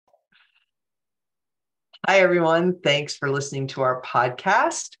Hi, everyone. Thanks for listening to our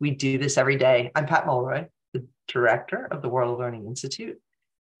podcast. We do this every day. I'm Pat Mulroy, the director of the World of Learning Institute.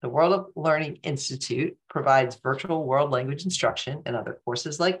 The World of Learning Institute provides virtual world language instruction and other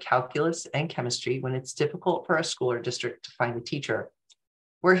courses like calculus and chemistry when it's difficult for a school or district to find a teacher.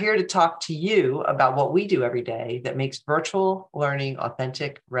 We're here to talk to you about what we do every day that makes virtual learning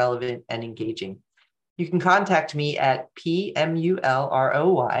authentic, relevant, and engaging. You can contact me at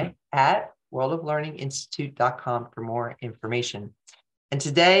pmulroy@worldoflearninginstitute.com for more information. And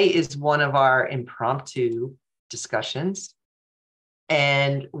today is one of our impromptu discussions.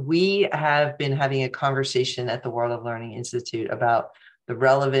 And we have been having a conversation at the World of Learning Institute about the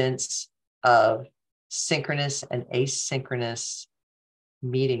relevance of synchronous and asynchronous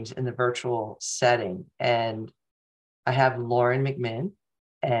meetings in the virtual setting. And I have Lauren McMinn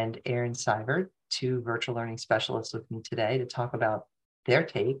and Aaron Seibert, two virtual learning specialists, with me today to talk about their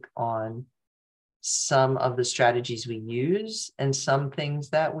take on some of the strategies we use and some things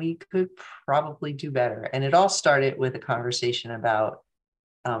that we could probably do better. And it all started with a conversation about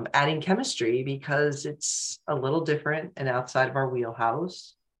adding chemistry because it's a little different and outside of our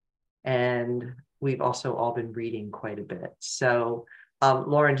wheelhouse. And we've also all been reading quite a bit. So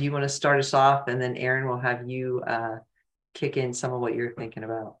Lauren, do you want to start us off? And then Aaron will have you kick in some of what you're thinking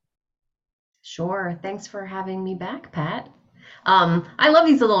about. Sure. Thanks for having me back, Pat. I love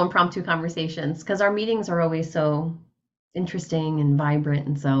these little impromptu conversations because our meetings are always so interesting and vibrant.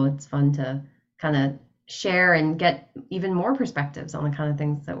 And so it's fun to kind of share and get even more perspectives on the kind of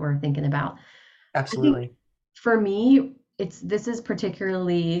things that we're thinking about. I think Absolutely. for me, this is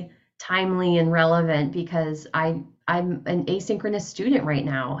particularly timely and relevant because I'm an asynchronous student right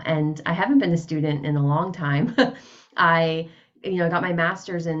now, and I haven't been a student in a long time. I got my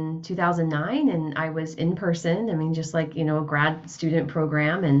master's in 2009 and I was in person. I mean, just like, a grad student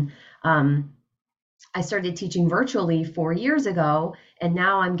program. And I started teaching virtually 4 years ago. And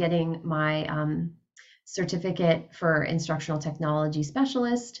now I'm getting my certificate for instructional technology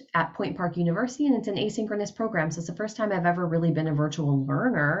specialist at Point Park University. And it's an asynchronous program. So it's the first time I've ever really been a virtual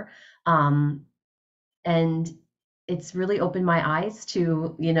learner. And it's really opened my eyes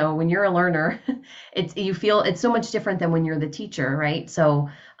to, when you're a learner, you feel it's so much different than when you're the teacher, right? So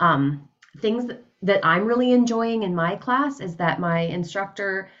things that I'm really enjoying in my class is that my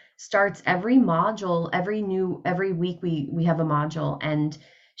instructor starts every module, every week we have a module, and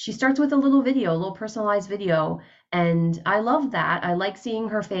she starts with a little video, a little personalized video. And I love that. I like seeing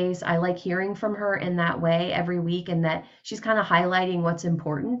her face. I like hearing from her in that way every week, and that she's kind of highlighting what's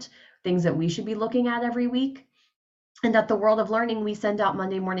important, things that we should be looking at every week. And at the World of Learning, we send out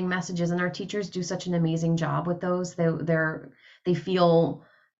Monday morning messages, and our teachers do such an amazing job with those. They feel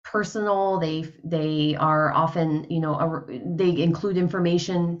personal. They are often, they include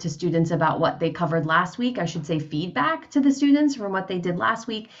information to students about what they covered last week. I should say feedback to the students from what they did last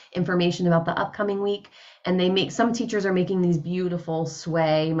week, information about the upcoming week. And some teachers are making these beautiful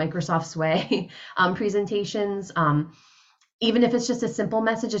Microsoft Sway presentations. Even if it's just a simple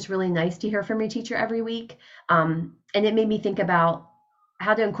message, it's really nice to hear from your teacher every week. And it made me think about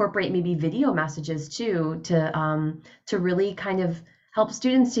how to incorporate maybe video messages too, to really kind of help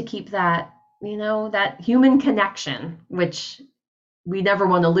students to keep that, that human connection, which we never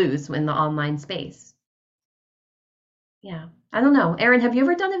want to lose in the online space. Yeah. I don't know. Erin, have you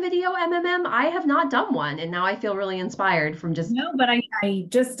ever done a video MMM? I have not done one, and now I feel really inspired from just. No, but I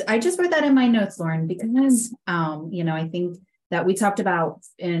just wrote that in my notes, Lauren, because I think that we talked about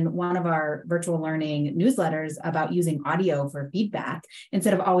in one of our virtual learning newsletters about using audio for feedback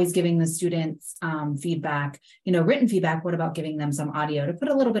instead of always giving the students feedback, written feedback. What about giving them some audio to put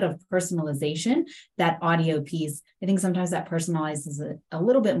a little bit of personalization? That audio piece, I think sometimes that personalizes it a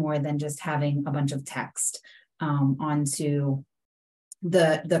little bit more than just having a bunch of text onto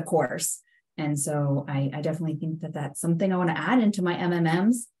the course. And so I definitely think that that's something I want to add into my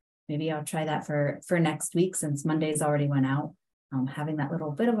MMMs. Maybe I'll try that for next week, since Monday's already went out. Having that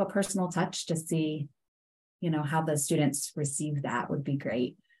little bit of a personal touch to see, how the students receive that would be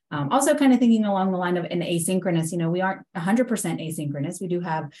great. Also kind of thinking along the line of an asynchronous, we aren't 100% asynchronous. We do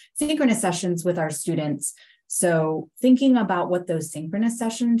have synchronous sessions with our students. So thinking about what those synchronous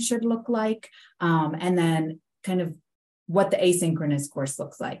sessions should look like, and then kind of what the asynchronous course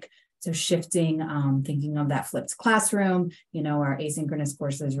looks like. So shifting, thinking of that flipped classroom, our asynchronous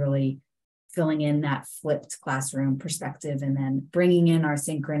course is really filling in that flipped classroom perspective, and then bringing in our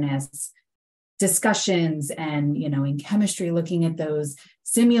synchronous discussions and, in chemistry, looking at those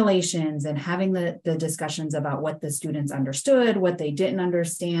simulations and having the discussions about what the students understood, what they didn't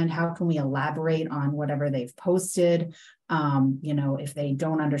understand, how can we elaborate on whatever they've posted. if they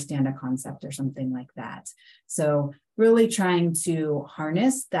don't understand a concept or something like that. So really trying to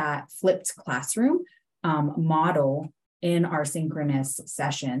harness that flipped classroom model in our synchronous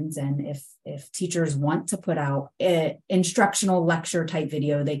sessions. And if teachers want to put out an instructional lecture type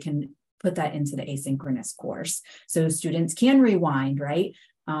video, they can put that into the asynchronous course. So students can rewind, right?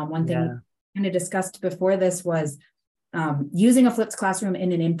 One thing we kind of discussed before this was using a flipped classroom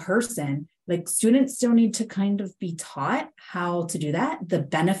in an in-person, like students still need to kind of be taught how to do that. The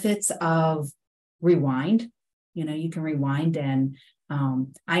benefits of rewind, you can rewind. And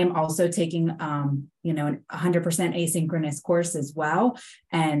I am also taking, an 100% asynchronous course as well.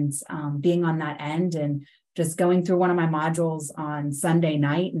 And being on that end and just going through one of my modules on Sunday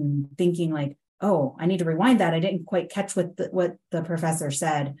night and thinking like, oh, I need to rewind that. I didn't quite catch what the professor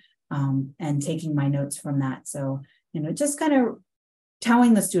said, and taking my notes from that. So, just kind of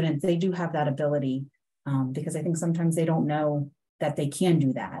telling the students they do have that ability, because I think sometimes they don't know that they can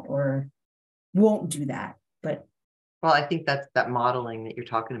do that or won't do that. But well, I think that modeling that you're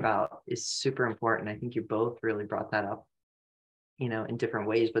talking about is super important. I think you both really brought that up, in different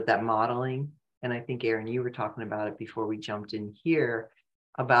ways, but that modeling, and I think Erin, you were talking about it before we jumped in here,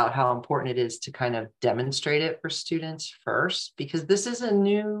 about how important it is to kind of demonstrate it for students first, because this is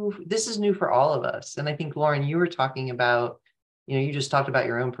new for all of us. And I think, Lauren, you were talking about, you just talked about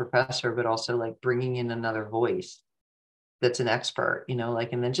your own professor, but also like bringing in another voice that's an expert,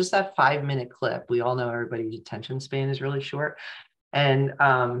 and then just that 5-minute clip. We all know everybody's attention span is really short. And,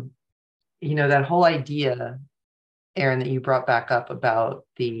 that whole idea, Erin, that you brought back up about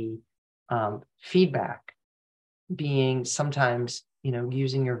the feedback being sometimes,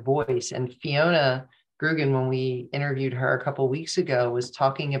 using your voice. And Fiona Grugan, when we interviewed her a couple of weeks ago, was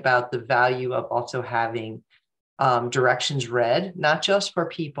talking about the value of also having directions read, not just for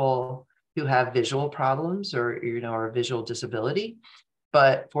people who have visual problems or a visual disability,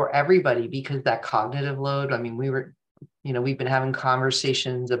 but for everybody, because that cognitive load, we've been having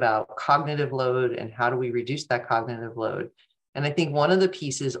conversations about cognitive load and how do we reduce that cognitive load. And I think one of the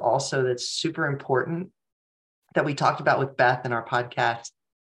pieces also that's super important that we talked about with Beth in our podcast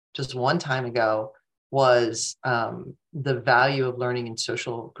just one time ago was the value of learning in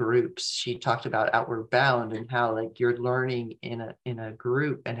social groups. She talked about Outward Bound and how like you're learning in a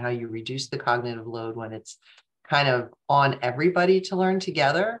group and how you reduce the cognitive load when it's kind of on everybody to learn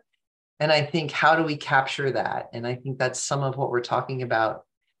together. And I think, how do we capture that? And I think that's some of what we're talking about.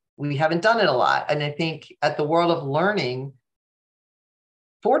 We haven't done it a lot. And I think at the World of Learning,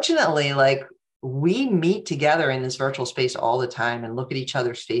 fortunately, like we meet together in this virtual space all the time and look at each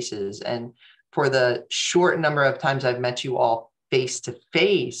other's faces. And for the short number of times I've met you all face to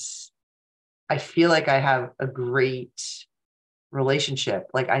face, I feel like I have a great relationship.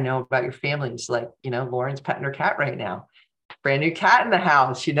 Like I know about your families, like, Lauren's petting her cat right now, brand new cat in the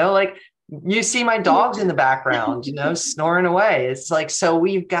house, like you see my dogs in the background, snoring away. It's like, so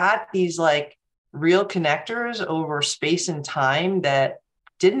we've got these like real connectors over space and time that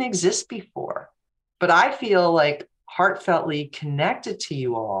didn't exist before. But I feel like heartfeltly connected to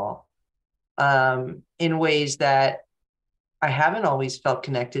you all in ways that I haven't always felt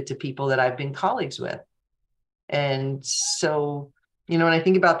connected to people that I've been colleagues with. And so, when I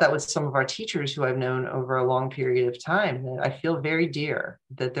think about that with some of our teachers who I've known over a long period of time, that I feel very dear,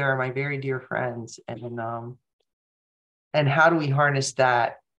 that they're my very dear friends. And how do we harness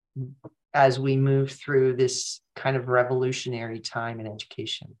that as we move through this kind of revolutionary time in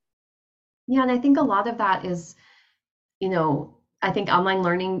education? Yeah, and I think a lot of that is, I think online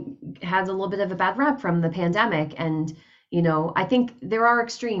learning has a little bit of a bad rap from the pandemic. And, I think there are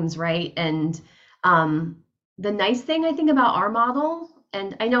extremes, right? And the nice thing I think about our model,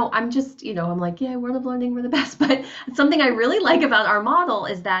 and I know I'm just, I'm like, yeah, World of Learning, we're the best. But something I really like about our model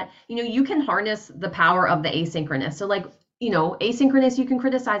is that, you can harness the power of the asynchronous. So like, asynchronous, you can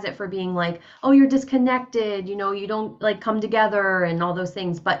criticize it for being like, oh, you're disconnected, you don't like come together and all those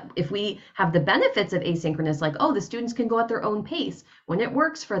things. But if we have the benefits of asynchronous, like, oh, the students can go at their own pace when it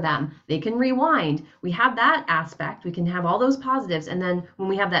works for them, they can rewind. We have that aspect, we can have all those positives. And then when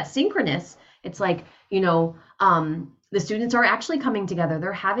we have that synchronous, it's like, the students are actually coming together.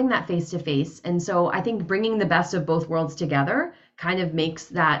 They're having that face-to-face. And so I think bringing the best of both worlds together kind of makes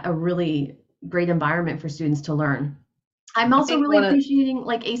that a really great environment for students to learn. I'm also really appreciating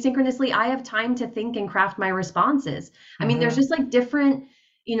like asynchronously, I have time to think and craft my responses. I mean, there's just like different,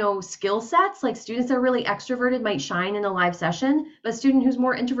 skill sets. Like students that are really extroverted might shine in a live session, but a student who's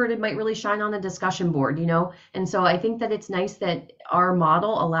more introverted might really shine on a discussion board, And so I think that it's nice that our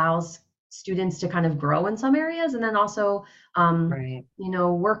model allows students to kind of grow in some areas, and then also Right.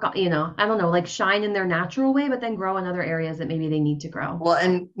 work on, I don't know, like shine in their natural way, but then grow in other areas that maybe they need to grow. Well,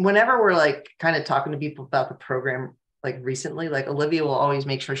 and whenever we're like kind of talking to people about the program, like recently, like Olivia will always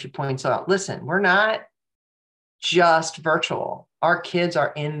make sure she points out, listen, we're not just virtual. Our kids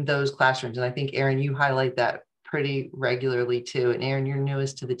are in those classrooms. And I think, Erin, you highlight that pretty regularly too. And Erin, you're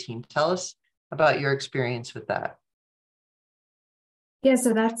newest to the team. Tell us about your experience with that. Yeah,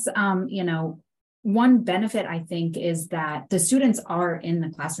 so that's one benefit I think is that the students are in the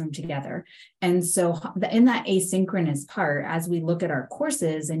classroom together. And so in that asynchronous part, as we look at our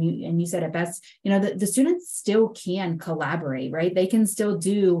courses, and you said it best, the students still can collaborate, right? They can still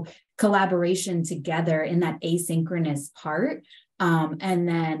do collaboration together in that asynchronous part, and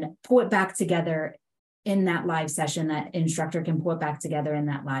then pull it back together in that live session. That instructor can pull it back together in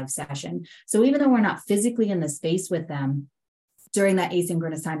that live session. So even though we're not physically in the space with them during that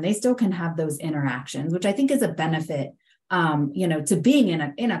asynchronous time, they still can have those interactions, which I think is a benefit, to being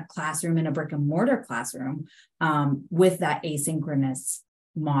in a classroom, in a brick and mortar classroom, with that asynchronous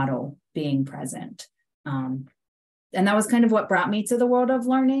model being present. And that was kind of what brought me to the world of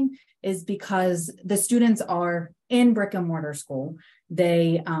learning, is because the students are in brick and mortar school.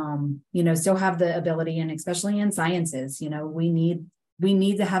 They, still have the ability, and especially in sciences, we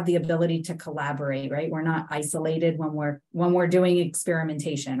need to have the ability to collaborate, right? We're not isolated when we're doing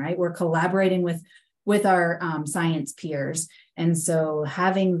experimentation, right? We're collaborating with our science peers. And so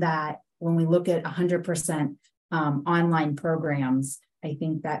having that, when we look at 100% online programs, I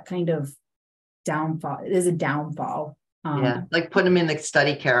think that kind of downfall is a downfall. Yeah, like putting them in the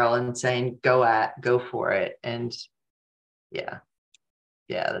study carrel and saying, go for it. And yeah,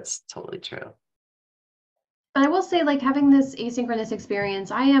 that's totally true. I will say, like, having this asynchronous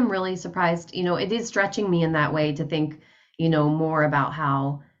experience, I am really surprised. It is stretching me in that way to think, more about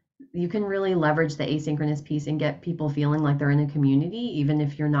how you can really leverage the asynchronous piece and get people feeling like they're in a community, even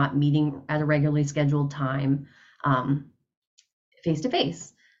if you're not meeting at a regularly scheduled time, face to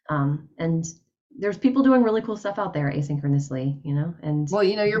face. And there's people doing really cool stuff out there asynchronously, and Well,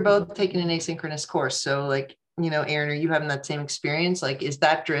 you're both taking an asynchronous course. So like, Erin, are you having that same experience? Like, is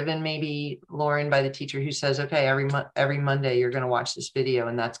that driven maybe, Lauren, by the teacher who says, okay, every Monday you're going to watch this video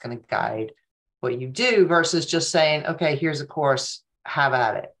and that's going to guide what you do, versus just saying, okay, here's a course, have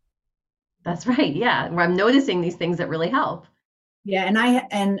at it. That's right. Yeah. Where I'm noticing these things that really help. Yeah.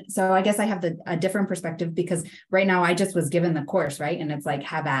 And so I guess I have a different perspective, because right now I just was given the course, right? And it's like,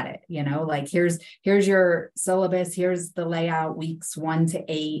 have at it, like here's your syllabus, here's the layout, weeks 1 to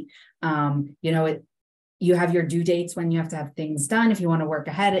 8. You have your due dates when you have to have things done. If you want to work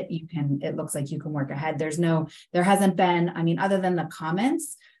ahead, it looks like you can work ahead. There hasn't been, other than the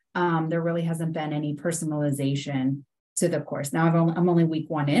comments, there really hasn't been any personalization to the course. Now I'm only week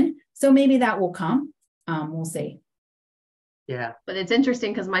 1 in, so maybe that will come. We'll see. Yeah. But it's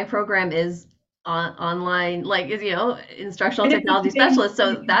interesting because my program is online, like, instructional technology specialist.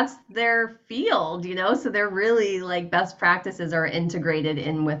 So that's their field, so they're really like best practices are integrated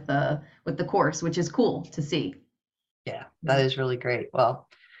in with the course, which is cool to see. Yeah, that is really great. Well,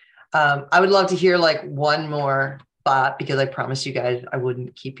 I would love to hear like one more thought, because I promised you guys I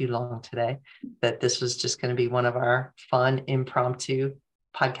wouldn't keep you long today, that this was just going to be one of our fun impromptu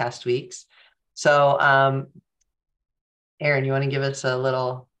podcast weeks. So, Erin, you want to give us a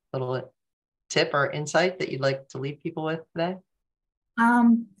little tip or insight that you'd like to leave people with today?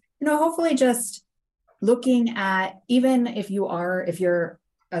 Hopefully just looking at, even if you're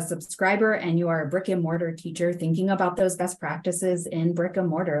a subscriber and you are a brick and mortar teacher, thinking about those best practices in brick and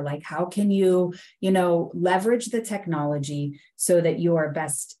mortar, like how can you, leverage the technology so that you are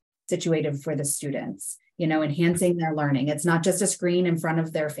best situated for the students, enhancing their learning. It's not just a screen in front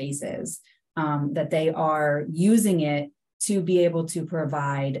of their faces, that they are using it to be able to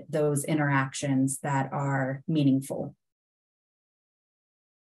provide those interactions that are meaningful.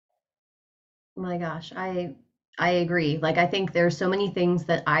 My gosh, I agree. Like, I think there's so many things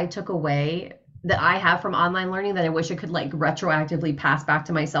that I took away that I have from online learning that I wish I could like retroactively pass back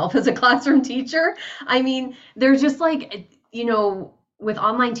to myself as a classroom teacher. I mean, there's just like, with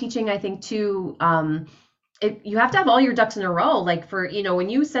online teaching, I think too, you have to have all your ducks in a row. Like for, when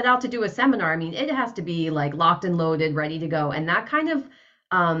you set out to do a seminar, I mean, it has to be like locked and loaded, ready to go. And that kind of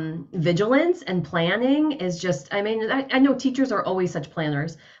vigilance and planning is just, I mean, I know teachers are always such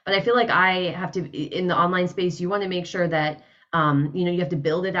planners, but I feel like I have to, in the online space, you want to make sure that, you have to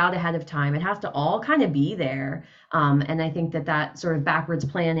build it out ahead of time. It has to all kind of be there. And I think that sort of backwards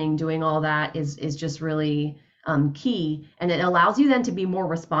planning, doing all that is just really key, and it allows you then to be more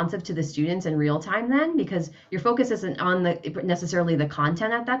responsive to the students in real time then, because your focus isn't on the necessarily the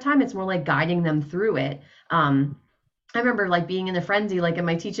content at that time. It's more like guiding them through it. I remember like being in a frenzy, like in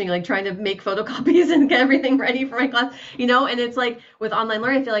my teaching, like trying to make photocopies and get everything ready for my class, and it's like with online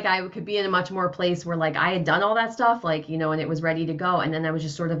learning, I feel like I could be in a much more place where like I had done all that stuff, like, and it was ready to go. And then I was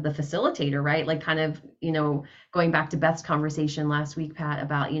just sort of the facilitator, right? Like kind of, going back to Beth's conversation last week, Pat,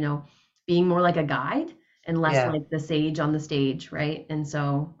 about, being more like a guide and less Yeah. like the sage on the stage, right? And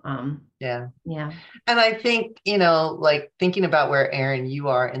so, Yeah. yeah. And I think, like thinking about where Erin, you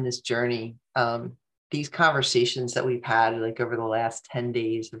are in this journey, these conversations that we've had like over the last 10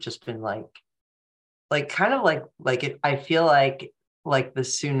 days have just been like kind of like it, I feel like the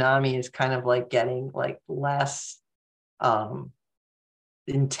tsunami is kind of like getting like less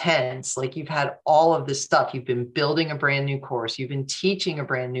intense. Like you've had all of this stuff. You've been building a brand new course. You've been teaching a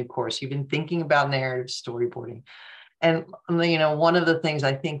brand new course. You've been thinking about narrative storyboarding. And, one of the things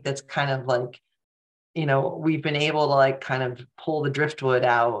I think that's kind of like, we've been able to like kind of pull the driftwood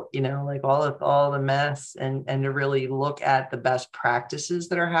out, like all the mess and to really look at the best practices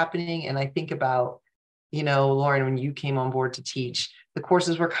that are happening. And I think about, Lauren, when you came on board to teach, the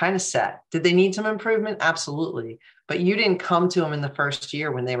courses were kind of set. Did they need some improvement? Absolutely. But you didn't come to them in the first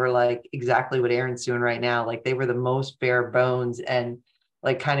year when they were like exactly what Erin's doing right now. Like they were the most bare bones and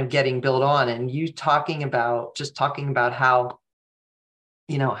like kind of getting built on. And you talking about how,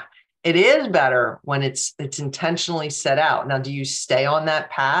 it is better when it's intentionally set out. Now, do you stay on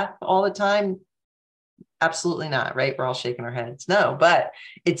that path all the time? Absolutely not, right? We're all shaking our heads. No, but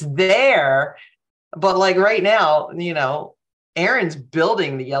it's there. But like right now, Erin's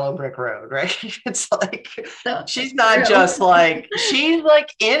building the yellow brick road, right? It's like she's not just like, she's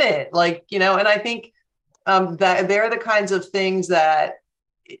like in it, like, and I think that they're the kinds of things that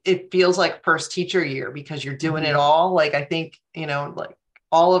it feels like first teacher year because you're doing it all. Like, I think, like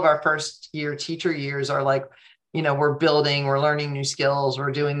all of our first year teacher years are like, we're building, we're learning new skills, we're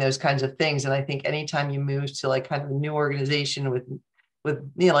doing those kinds of things. And I think anytime you move to like kind of a new organization with,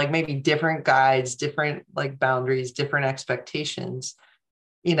 like maybe different guides, different like boundaries, different expectations,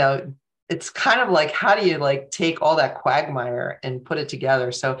 it's kind of like, how do you like take all that quagmire and put it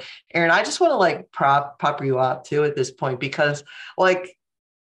together? So Erin, I just want to like pop you up too at this point, because like,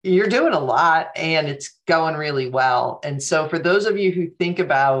 you're doing a lot and it's going really well. And so for those of you who think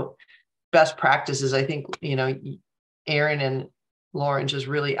about best practices, I think, Erin and Lauren just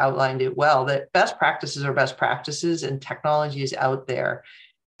really outlined it well, that best practices are best practices and technology is out there.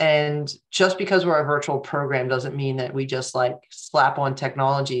 And just because we're a virtual program doesn't mean that we just like slap on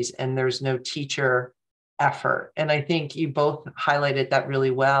technologies and there's no teacher effort. And I think you both highlighted that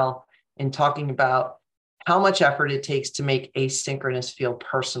really well in talking about how much effort it takes to make asynchronous feel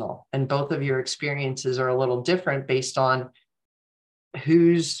personal. And both of your experiences are a little different based on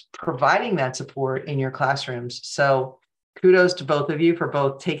who's providing that support in your classrooms. So kudos to both of you for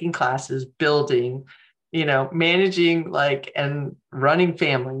both taking classes, building, managing like and running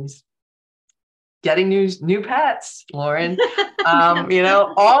families, getting new pets, Lauren.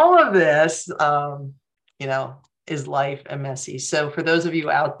 All of this, is life and messy. So for those of you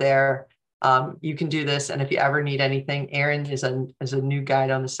out there, you can do this. And if you ever need anything, Erin is a new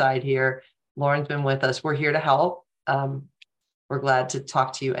guide on the side here. Lauren's been with us. We're here to help. We're glad to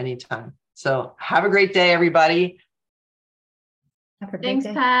talk to you anytime. So have a great day, everybody. Have a great Thanks,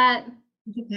 day. Pat.